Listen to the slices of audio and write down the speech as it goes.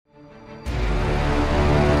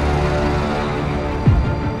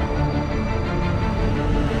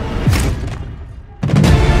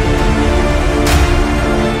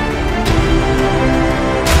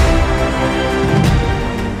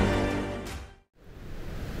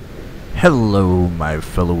Hello my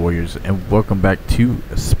fellow warriors and welcome back to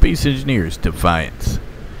Space Engineers Defiance.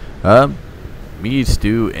 Me,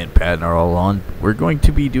 Stu, and Pat are all on. We're going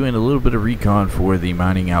to be doing a little bit of recon for the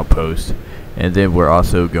mining outpost, and then we're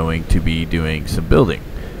also going to be doing some building.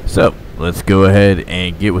 So let's go ahead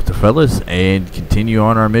and get with the fellas and continue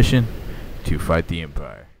on our mission to fight the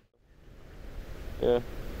Empire. Yeah.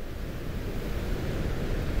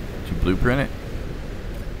 Did you blueprint it?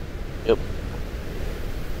 Yep.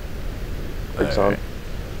 Brakes on.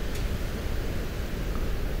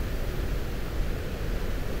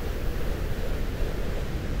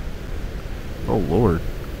 Oh lord.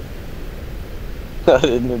 I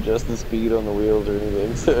didn't adjust the speed on the wheels or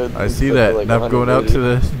anything, so I see that, like and I'm going out to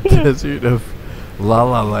the desert of La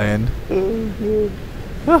La Land.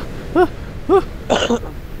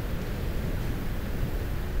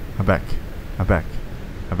 I'm back. I'm back.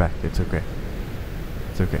 I'm back. It's okay.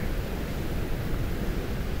 It's okay.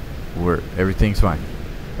 Everything's fine.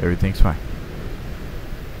 Everything's fine.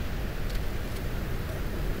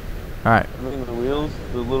 Alright. I mean, the wheels,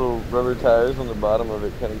 the little rubber tires on the bottom of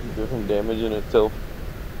it kind of keep it from damaging itself.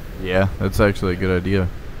 Yeah, that's actually a good idea.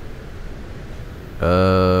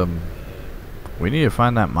 We need to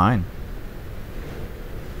find that mine.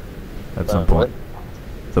 At some point.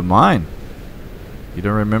 What? The mine. You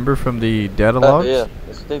don't remember from the data logs? Yeah.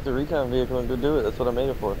 Let's take the Recon vehicle and go do it. That's what I made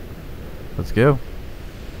it for. Let's go.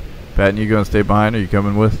 Pat, you gonna stay behind or you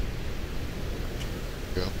coming with?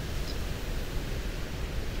 Go.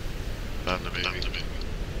 Not to me.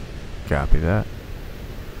 Copy that.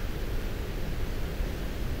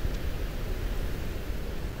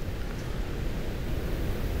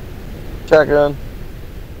 Shotgun.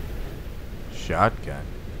 Shotgun.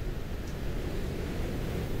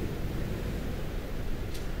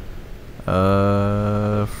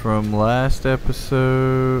 From last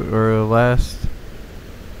episode or last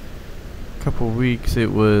couple weeks,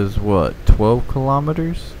 it was what, 12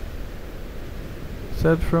 kilometers?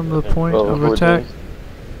 Said from the point of attack.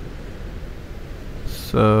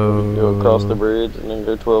 So we go across the bridge and then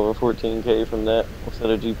go 12 or 14k from that. We'll set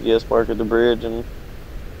a GPS mark at the bridge and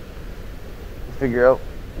figure out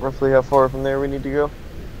roughly how far from there we need to go.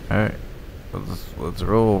 Alright, let's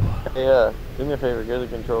roll. Hey, do me a favor, go to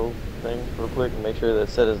the control thing real quick and make sure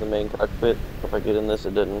that's set as the main cockpit. If I get in this,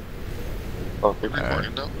 it didn't. Oh, Are you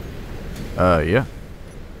recording though? Yeah.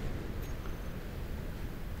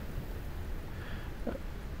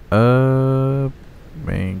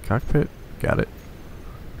 Main cockpit. Got it.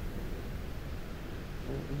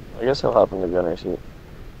 I guess I'll hop in the gunner seat.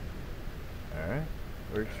 Alright.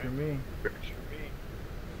 Works for me.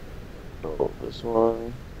 So this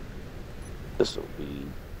one. This will be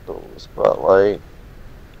the spotlight.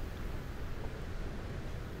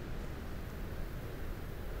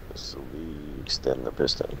 This will be extend the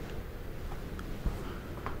piston.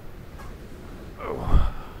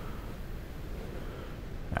 Oh.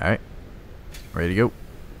 Alright. Ready to go.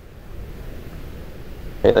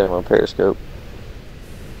 Hey there, my periscope.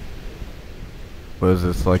 What is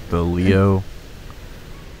this, like the Leo?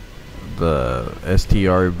 The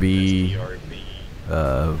STRV?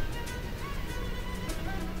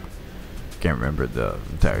 Can't remember the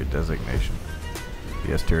entire designation.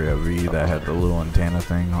 The STRV that had the little antenna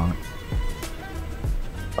thing on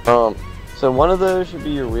it. So one of those should be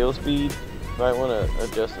your wheel speed. You might want to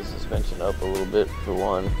adjust the suspension up a little bit for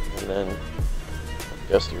one, and then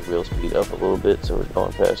adjust your wheel speed up a little bit so we're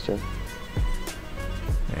going faster.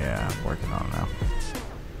 Yeah, I'm working on it now.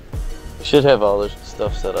 You should have all this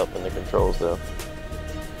stuff set up in the controls though.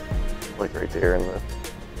 Like right there in the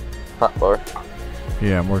hotbar.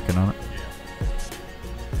 Yeah, I'm working on it.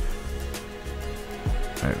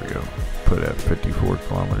 There we go. Put at 54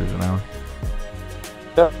 kilometers an hour.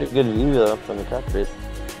 Got a good view though from the cockpit.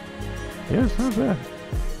 Yeah, it's not bad.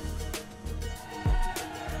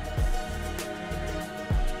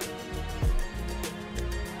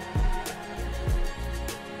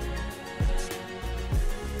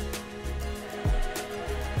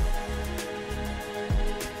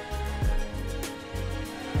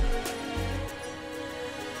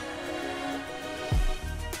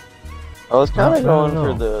 I was kind of going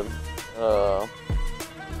for the,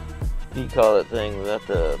 what do you call that thing? That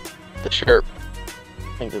the Sharp, I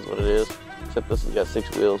think is what it is. Except this has got 6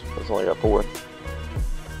 wheels, but it's only got 4.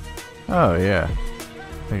 Oh, yeah.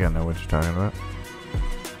 I think I know what you're talking about.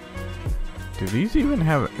 Do these even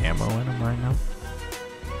have ammo in them right now?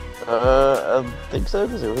 I think so,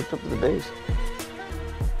 because they're hooked up to the base.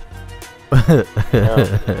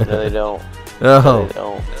 No, they don't. Oh. No, they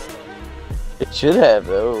don't. It should have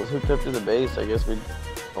though. It was hooked up to the base. I guess we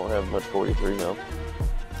don't have much 43 now.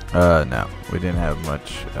 No, we didn't have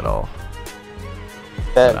much at all.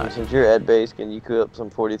 Pat, since you're at base, can you equip some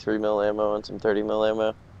 43 mil ammo and some 30 mil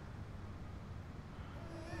ammo?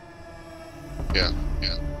 Yeah.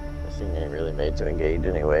 This thing ain't really made to engage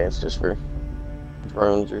anyway. It's just for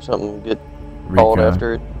drones or something. Get Recon. called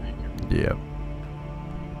after it. Yep.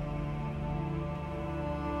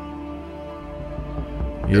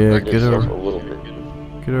 Yeah, get a little bit.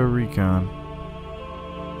 Get our recon.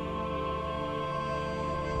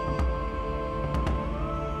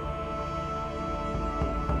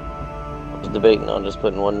 I was debating on just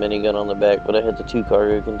putting one minigun on the back, but I had the 2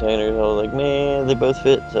 cargo containers. I was like, man, they both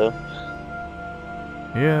fit, so.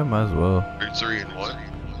 Yeah, might as well. 3 and what?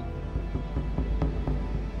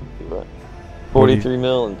 43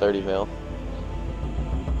 mil and 30 mil.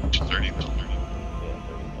 30 mil. Yeah,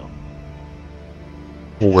 30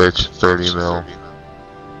 mil. Which 30 mil?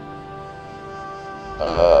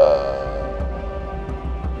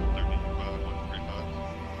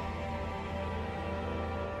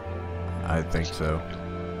 I think so.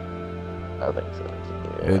 I think so.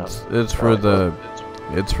 Yeah. It's for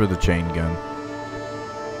the chain gun.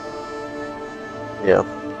 Yeah.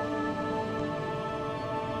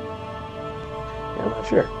 I'm not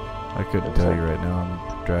sure. I couldn't tell you right now.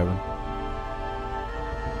 I'm driving.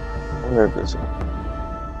 I wonder if this.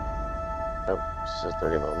 Oh, it says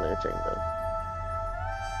 30 millimeter chain gun.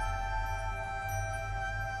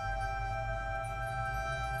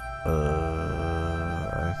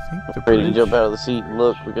 I think the Ready to bridge. jump out of the seat and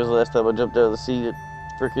look, because last time I jumped out of the seat, it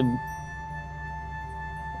freaking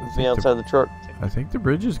was me outside the truck. I think the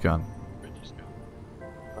bridge is gone.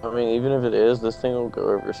 I mean, even if it is, this thing will go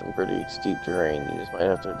over some pretty steep terrain. You just might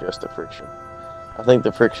have to adjust the friction. I think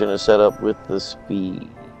the friction is set up with the speed.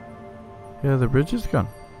 Yeah, the bridge is gone.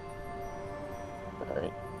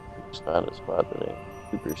 Alright. Just find a spot that ain't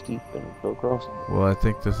super steep and go across. Well, I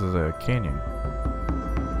think this is a canyon.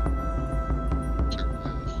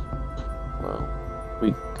 Well,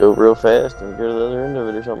 we go real fast and go to the other end of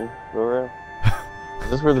it or something. Go around. Is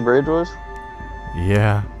this where the bridge was?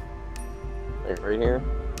 Yeah. Like right here?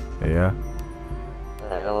 Yeah.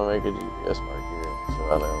 Alright, I'm gonna make a GPS mark here so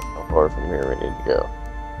I know how far from here we need to go.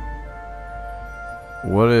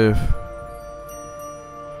 What if,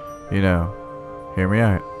 you know, hear me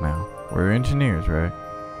out now. We're engineers, right?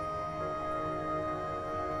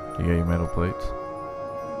 You got your metal plates?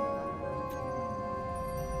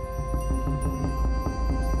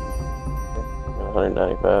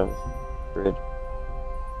 195 bridge.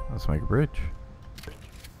 Let's make a bridge.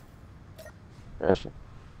 Gotcha.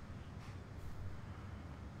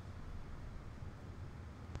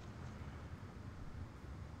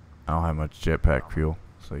 I don't have much jetpack fuel,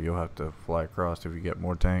 so you'll have to fly across if you get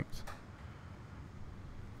more tanks.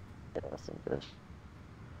 Yeah, I think that's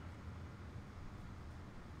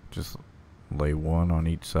Just lay one on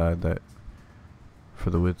each side that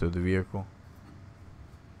for the width of the vehicle.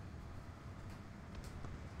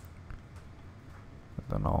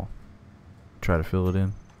 Then I'll try to fill it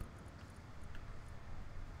in.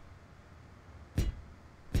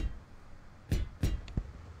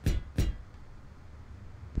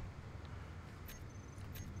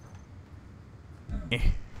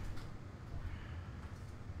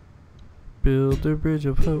 Build a bridge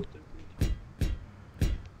of hope.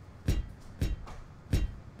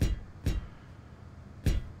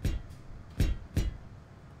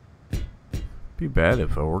 Be bad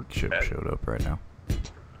if a orc ship showed up right now.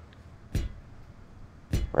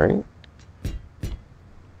 right.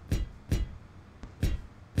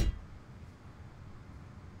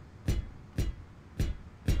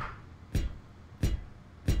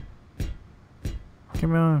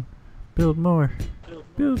 Come on, build more,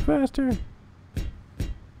 build faster.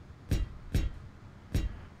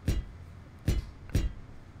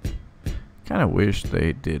 Kind of wish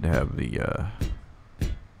they did have the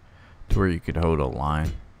to where you could hold a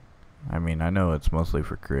line. I mean, I know it's mostly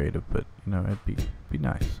for creative, but you know, it'd be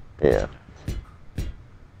nice. Yeah.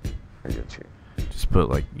 I get you. Just put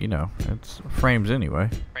like, you know, it's frames anyway.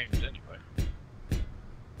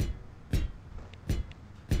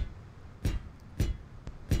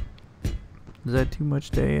 Is that too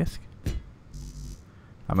much to ask?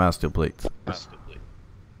 I'm out of steel plates.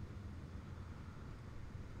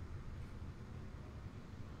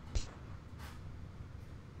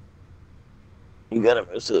 You got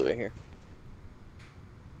it most of the way here.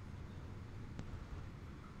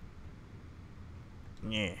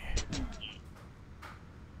 Yeah.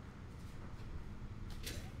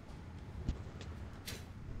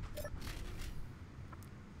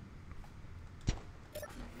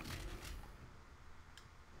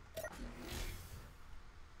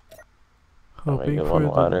 I'll make Hoping it for one the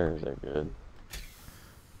wider. Is that good?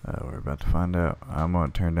 We're about to find out. I'm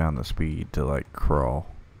gonna turn down the speed to like crawl.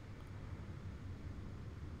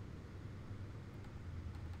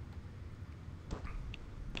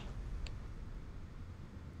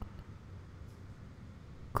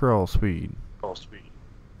 Crawl speed. All speed.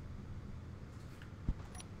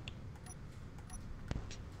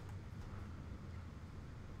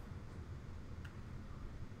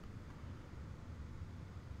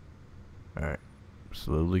 Alright.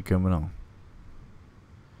 Slowly coming on.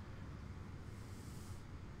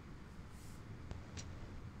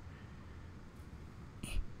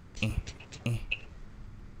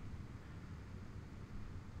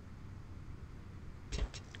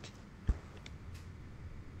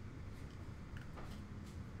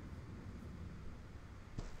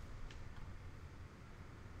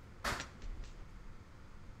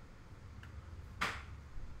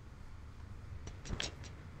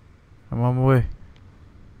 I'm on my way.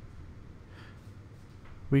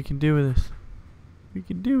 We can do this. We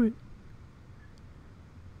can do it.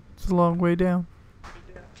 It's a long way down.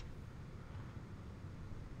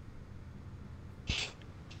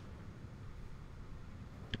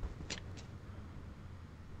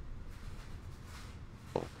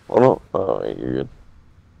 Oh no. Oh, you're good.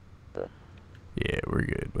 Yeah, we're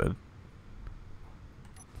good, bud.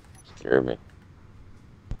 Scared me.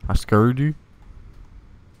 I scared you?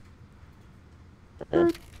 Yeah.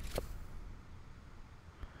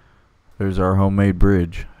 There's our homemade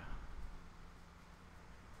bridge.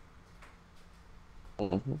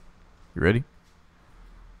 Mm-hmm. You ready?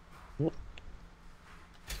 Yep.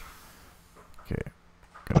 Okay.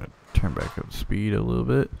 Gonna turn back up the speed a little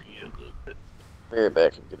bit. Be right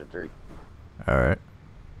back and get a drink. Alright.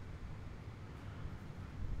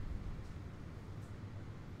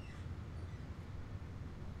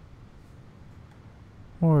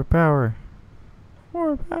 More power.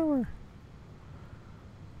 More power.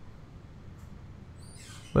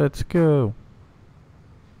 Let's go.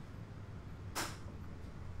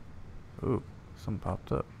 Ooh, something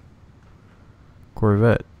popped up.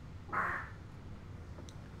 Corvette.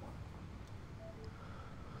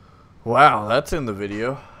 Wow, that's in the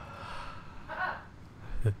video.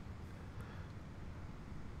 Did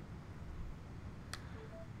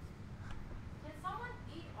someone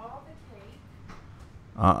eat all the cake?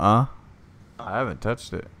 I haven't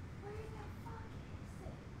touched it. Where the fuck is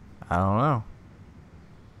it? I don't know.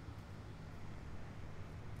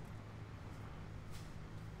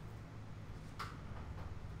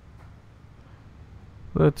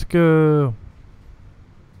 Let's go.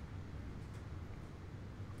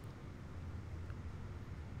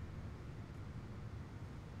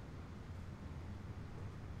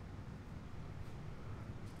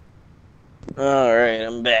 Alright,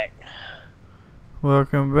 I'm back.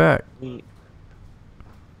 Welcome back.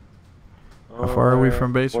 How far are we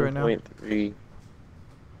from base right now?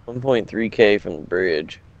 1.3K from the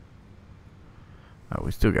bridge. Oh,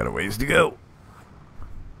 we still got a ways to go.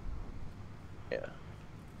 Yeah.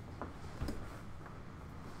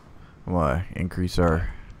 Why? Increase our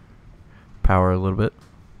power a little bit?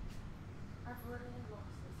 I've literally lost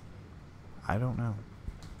this I don't know.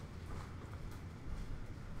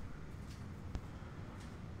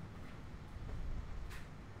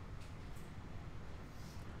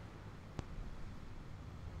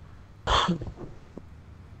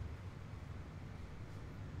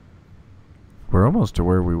 We're almost to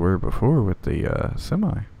where we were before with the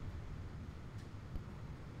semi.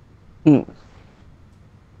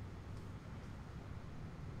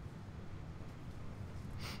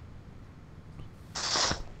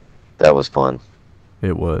 That was fun.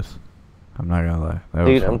 It was. I'm not gonna lie. That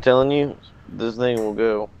Dude, was I'm fun. telling you, this thing will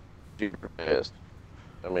go super fast.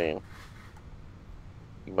 I mean,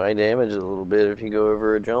 you might damage it a little bit if you go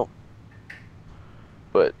over a jump,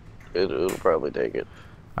 but it'll probably take it.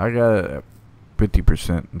 I got it at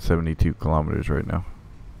 50% and 72 kilometers right now.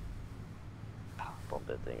 Bump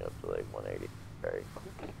that thing up to like 180. Right.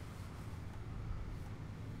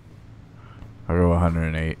 I'll go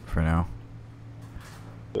 108 for now.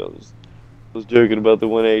 I was joking about the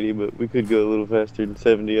 180, but we could go a little faster than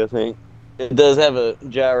 70, I think. It does have a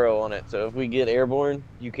gyro on it, so if we get airborne,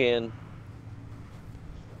 you can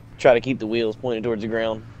try to keep the wheels pointed towards the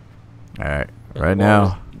ground. Alright. As Right long now.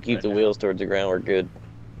 as you keep the wheels towards the ground, we're good.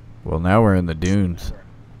 Well, now we're in the dunes.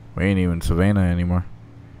 We ain't even Savannah anymore.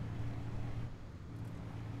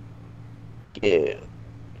 Yeah.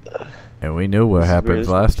 And we knew what This is where happens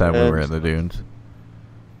this last time we were ends. in the dunes.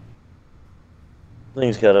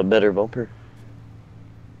 Thing's got a better bumper.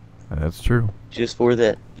 That's true. Just for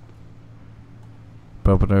that.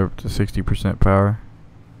 Bumping up to 60% power.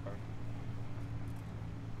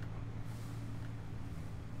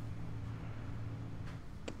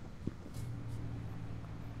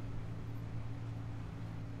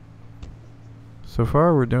 So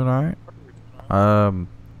far, we're doing alright.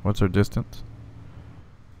 What's our distance?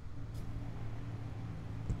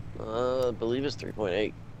 I believe it's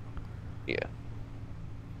 3.8. Yeah.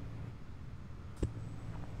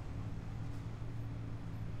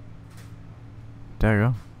 There you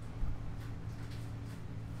go.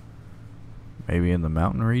 Maybe in the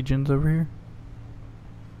mountain regions over here?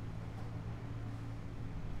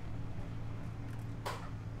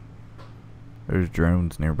 There's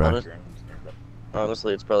drones nearby.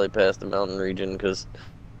 Honestly, it's probably past the mountain region because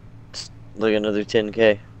it's like another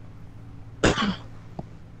 10K.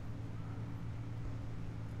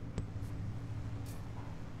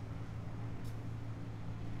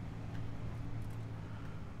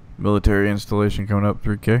 Military installation coming up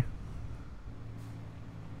 3K.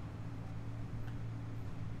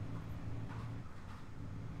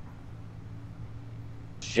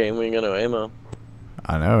 Shame we ain't got no ammo.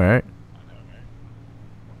 I know, right?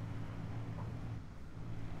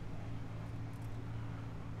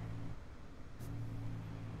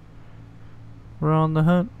 We're on the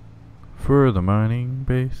hunt for the mining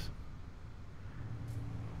base.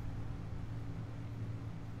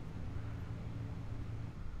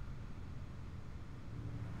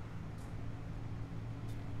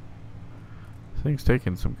 This thing's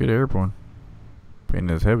taking some good airborne, being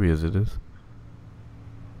as heavy as it is.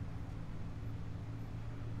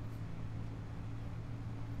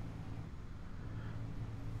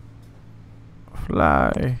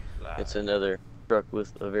 Fly. It's another truck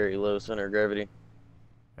with a very low center of gravity.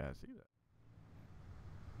 Yeah, I see that.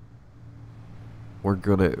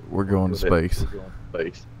 We're going to space.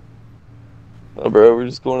 Oh, bro, we're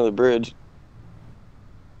just going to the bridge.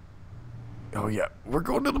 Oh yeah, we're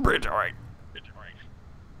going to the bridge. All right.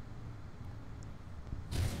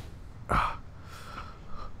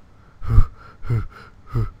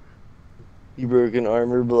 You broke an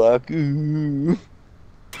armor block. Ooh.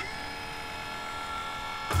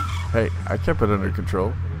 Hey, I kept it under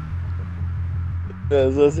control.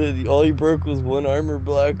 As I said, all you broke was one armor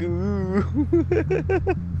block. Ooh.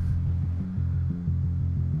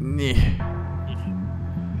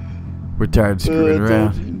 We're tired of screwing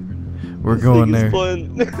around. We're going there.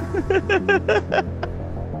 Fun.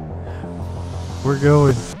 We're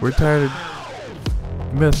going. We're tired of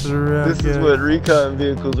messing around. This is what recon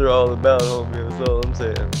vehicles are all about, homie. That's all I'm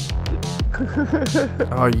saying.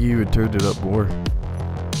 Oh, you had turned it up more.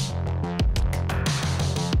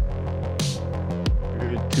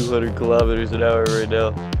 We're at 200 kilometers an hour right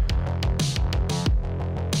now.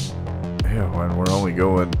 Yeah, and we're only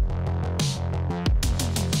going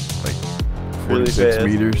like 46 Really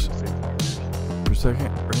meters per second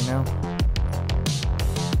right now.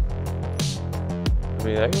 I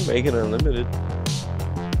mean, I can make it unlimited.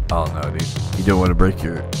 Oh no, dude. You don't want to break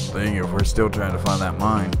your thing if we're still trying to find that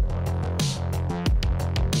mine.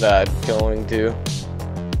 Not going to.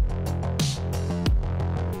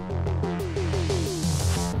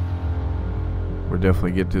 We're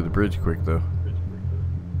definitely getting to the bridge quick though.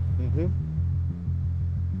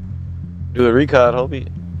 Do a recon, homie.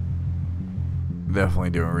 Definitely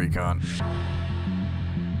doing recon.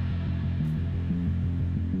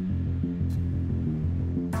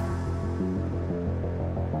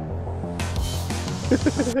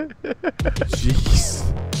 Jeez.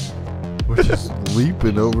 We're just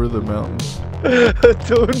leaping over the mountains. I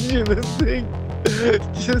told you this thing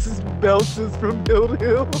just bounces from hill to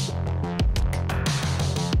hill.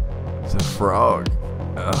 It's a frog.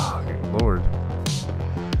 Oh, good lord.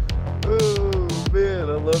 Oh man,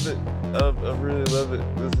 I love it. I really love it.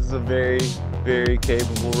 This is a very, very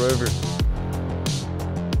capable rover.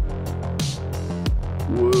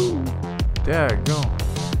 Woo. Daggone.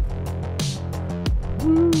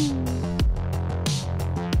 Woo.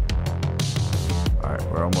 Alright,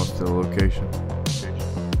 we're almost to the location.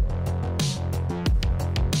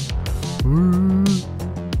 Woo.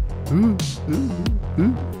 Ooh, ooh,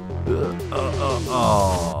 ooh.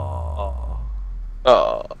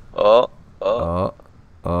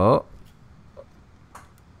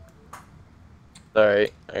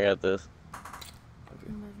 Alright, I got this.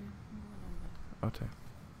 Okay.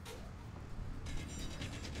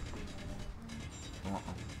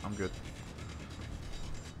 I'm good.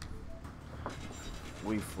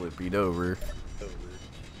 We flippied over.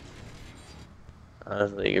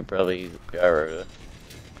 Honestly, you could probably use a gyro to...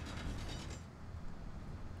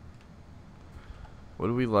 What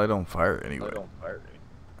do we light on fire anyway?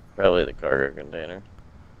 Probably the cargo container.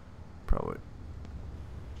 Probably.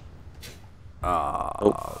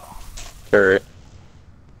 Oh. Turret.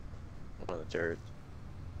 One of the turrets.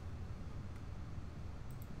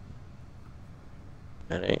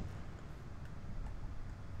 That ain't.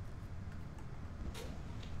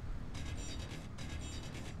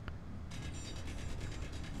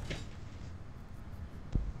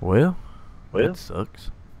 Well, that sucks.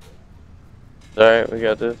 Alright, we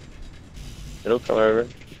got this. It'll come over.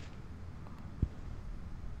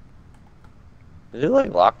 Is it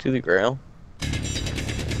like locked to the ground?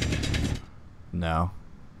 No.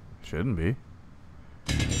 Shouldn't be.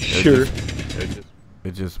 Sure.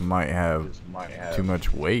 It just might have too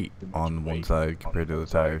much weight on one side compared to the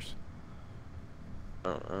tires. I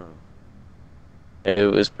don't know.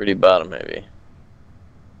 It was pretty bottom heavy.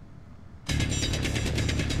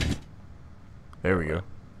 There we go.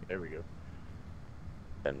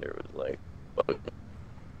 And there was like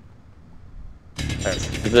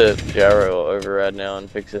the gyro will override now and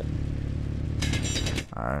fix it.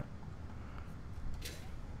 Alright.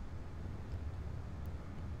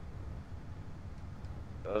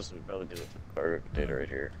 We probably do it with the cargo container right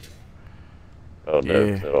here. Oh no,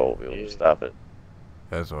 Yeah. that'll be able to stop it.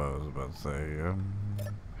 That's what I was about to say.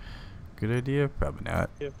 Good idea? Probably not.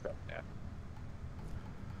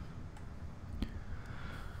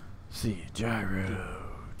 See, gyro.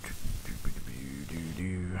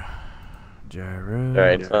 Gyro.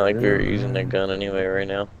 Alright, it's not like we were using that gun anyway right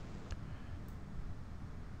now.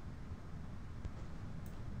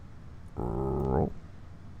 Roll.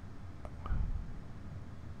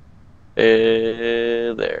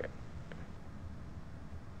 There.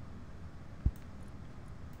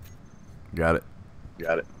 Got it.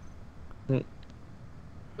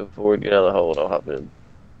 Before we get out of the hole, I'll hop in.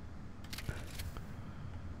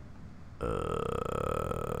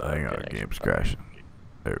 Hang on, game's crashing.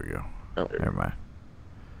 There we go. Oh, Never mind.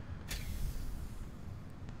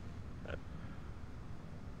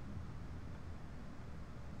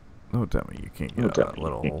 Don't tell me you can't get out of that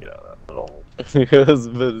little hole. I was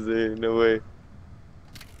about to say, no way.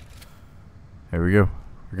 There we go.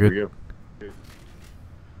 We're good.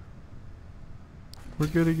 We're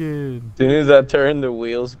good again. As soon as I turned the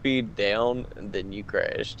wheel speed down, then you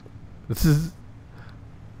crashed. This is.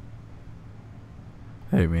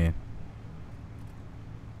 Hey man.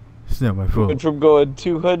 It's not my fault. Went from going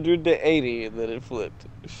 200 to 80 and then it flipped.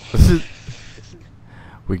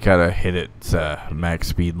 We gotta hit its max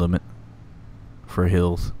speed limit for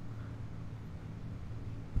hills.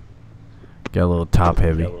 Got a little top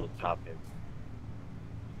heavy.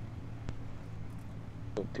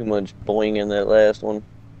 Too much boing in that last one.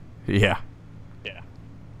 Yeah.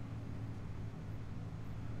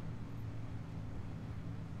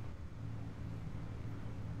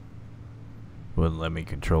 Wouldn't let me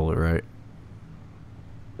control it right.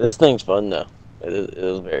 This thing's fun though. It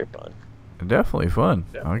is very fun. Definitely fun.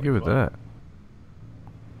 I'll give it that.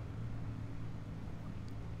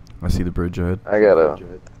 I see the bridge ahead. I got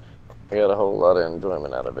a whole lot of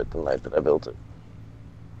enjoyment out of it the night that I built it.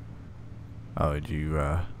 Oh, did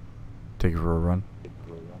you take it for a run?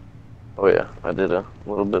 Oh yeah, I did a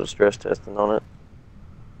little bit of stress testing on it.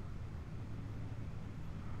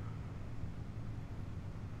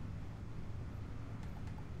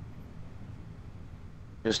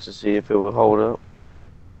 Just to see if it would hold up.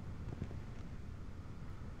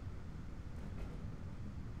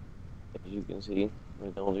 As you can see,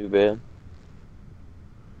 it don't do bad.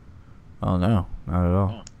 Oh no, not at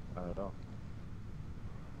all.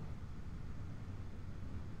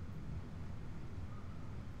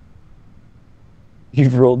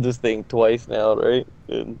 You've rolled this thing twice now, right?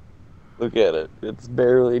 And look at it. It's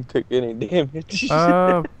barely took any damage.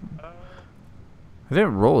 I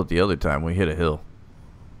didn't roll it the other time we hit a hill.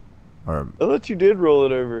 Or I thought you did roll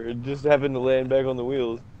it over. It just happened to land back on the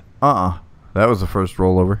wheels. that was the first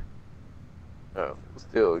rollover. Oh,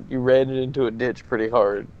 still, you ran it into a ditch pretty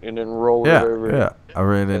hard and then rolled it Yeah, over. yeah. I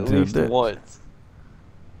ran At into a least ditch. once.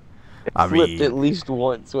 It I flipped mean- at least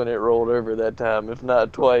once when it rolled over that time, if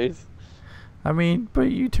not twice. I mean,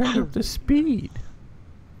 but you turned up the speed.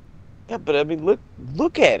 Yeah, but I mean,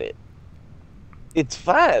 look at it. It's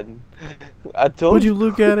fine. I told Would you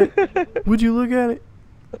look at it? Would you look at it?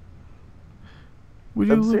 Would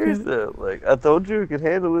you I'm look serious at it? though. Like, I told you it could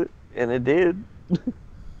handle it, and it did.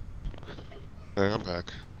 Hey, I'm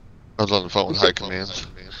back. I was on the phone with high commands.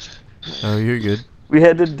 Oh, you're good. We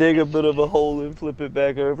had to dig a bit of a hole and flip it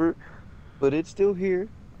back over, but it's still here.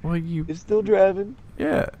 Well, you. It's still driving.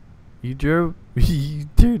 Yeah. You drove. You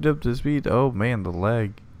turned up the speed. Oh man, the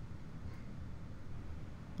lag.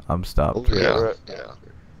 I'm stopped. Yeah.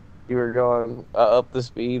 You were going up the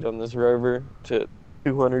speed on this rover to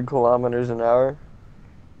 200 kilometers an hour.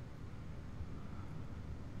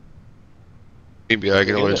 Maybe I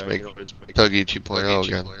can always make Tuggy 2.0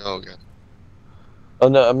 again. Oh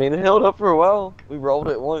no, I mean it held up for a while. We rolled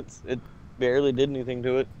it once. It barely did anything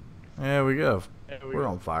to it. Yeah, we go. We're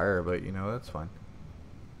on fire, but you know that's fine.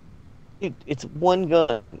 It's one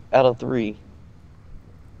gun out of 3.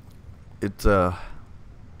 It's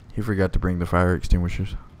he forgot to bring the fire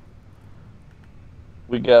extinguishers.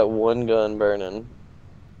 We got one gun burning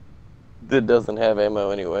that doesn't have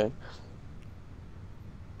ammo anyway.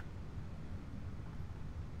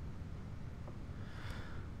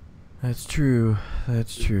 That's true.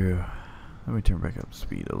 That's true. Let me turn back up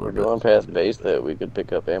speed a little We're bit. going past base that we could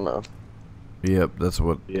pick up ammo. Yep, that's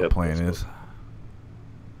what the plan is.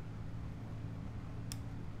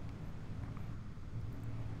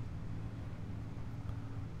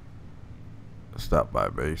 Stop by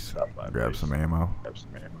base. Grab some ammo.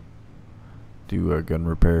 Do a gun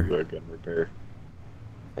repair.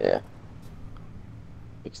 Yeah.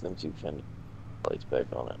 Fix them two fender lights back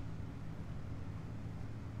on it.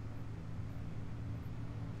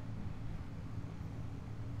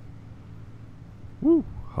 Woo!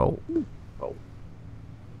 Oh.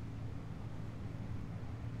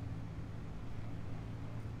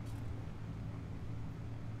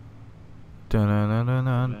 Game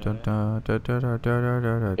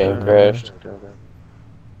crashed.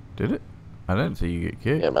 Did it? I didn't see you get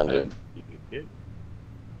kicked. Yeah, mine did.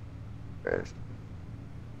 Crashed.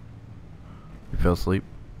 You fell asleep?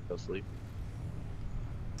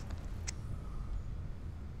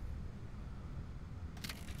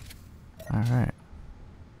 Alright.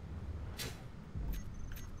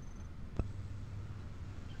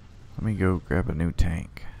 Let me go grab a new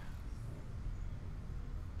tank.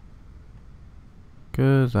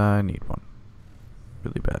 'Cause I need one.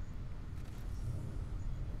 Really bad.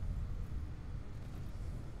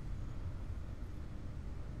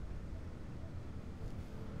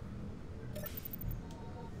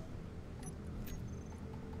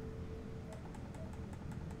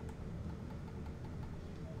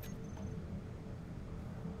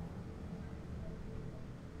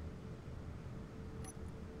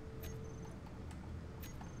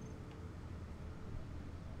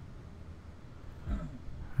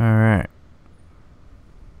 Alright.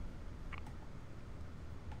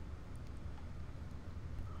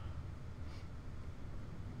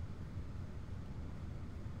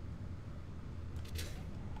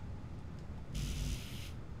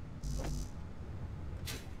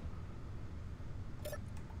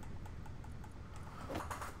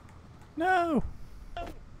 No!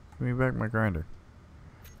 Give me back my grinder.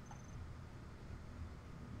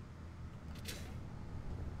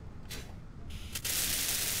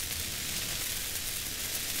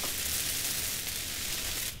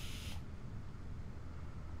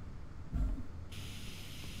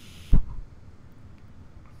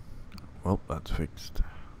 Well, that's fixed.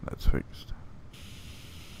 That's fixed.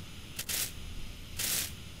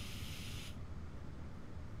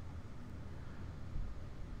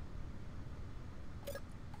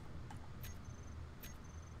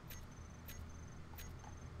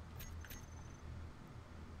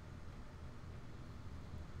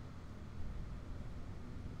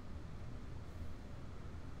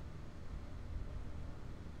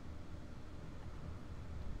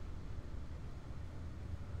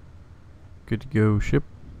 Good to go ship.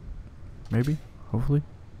 Maybe. Hopefully.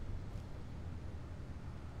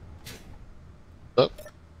 Up.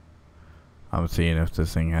 I'm seeing if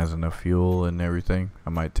this thing has enough fuel and everything. I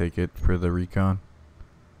might take it for the Recon.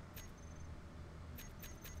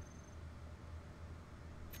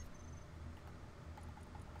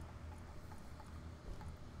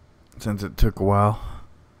 Since it took a while.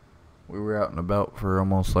 We were out and about for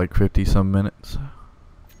almost like 50 some minutes.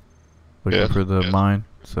 Looking for the mine.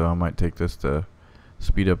 So I might take this to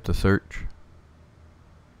speed up the search.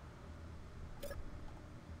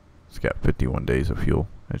 It's got 51 days of fuel.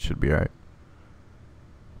 It should be alright.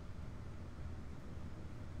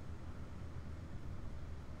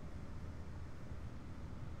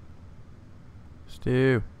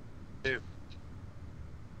 Stu.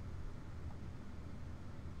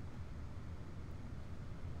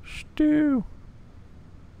 Stu.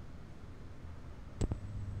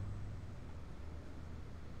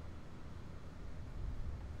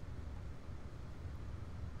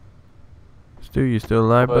 Stu, you still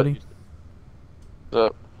alive, buddy?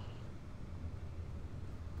 What's up?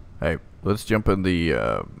 Hey, let's jump in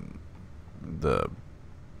the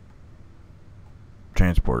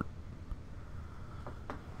transport.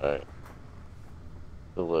 Alright.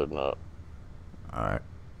 Still loading up. Alright.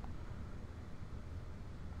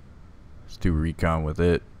 Let's do Recon with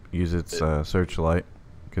it. Use its searchlight.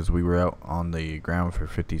 Because we were out on the ground for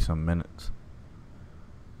 50 some minutes.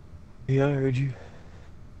 Yeah, I heard you.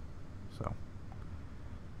 So.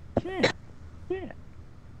 Yeah.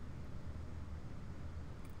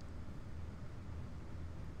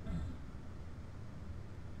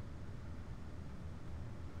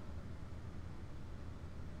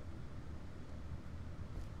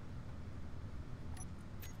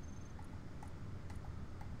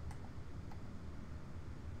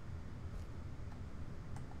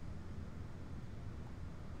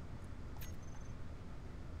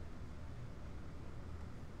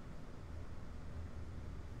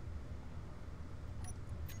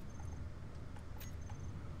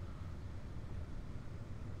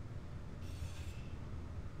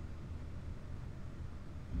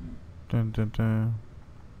 Dun, dun, dun.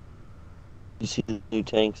 You see the new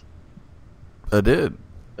tanks? I did.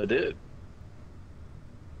 I did.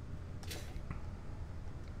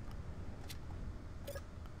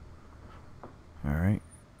 Alright.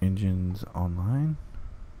 Engines online.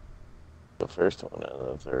 The first one and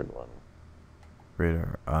the third one.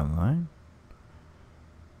 Radar online.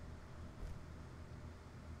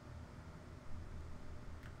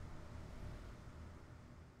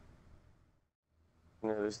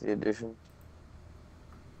 Notice the addition.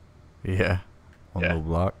 Yeah. On Yeah. the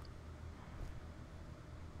block.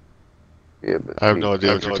 Yeah, but I have no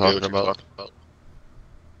idea what you're talking about.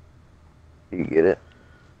 you get it.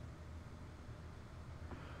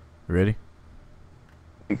 Ready?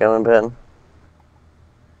 You coming, Patton?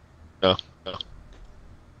 No. Yeah,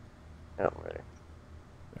 I'm ready.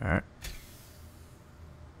 Alright.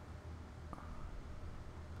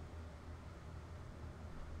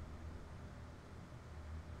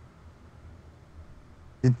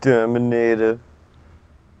 The Terminator.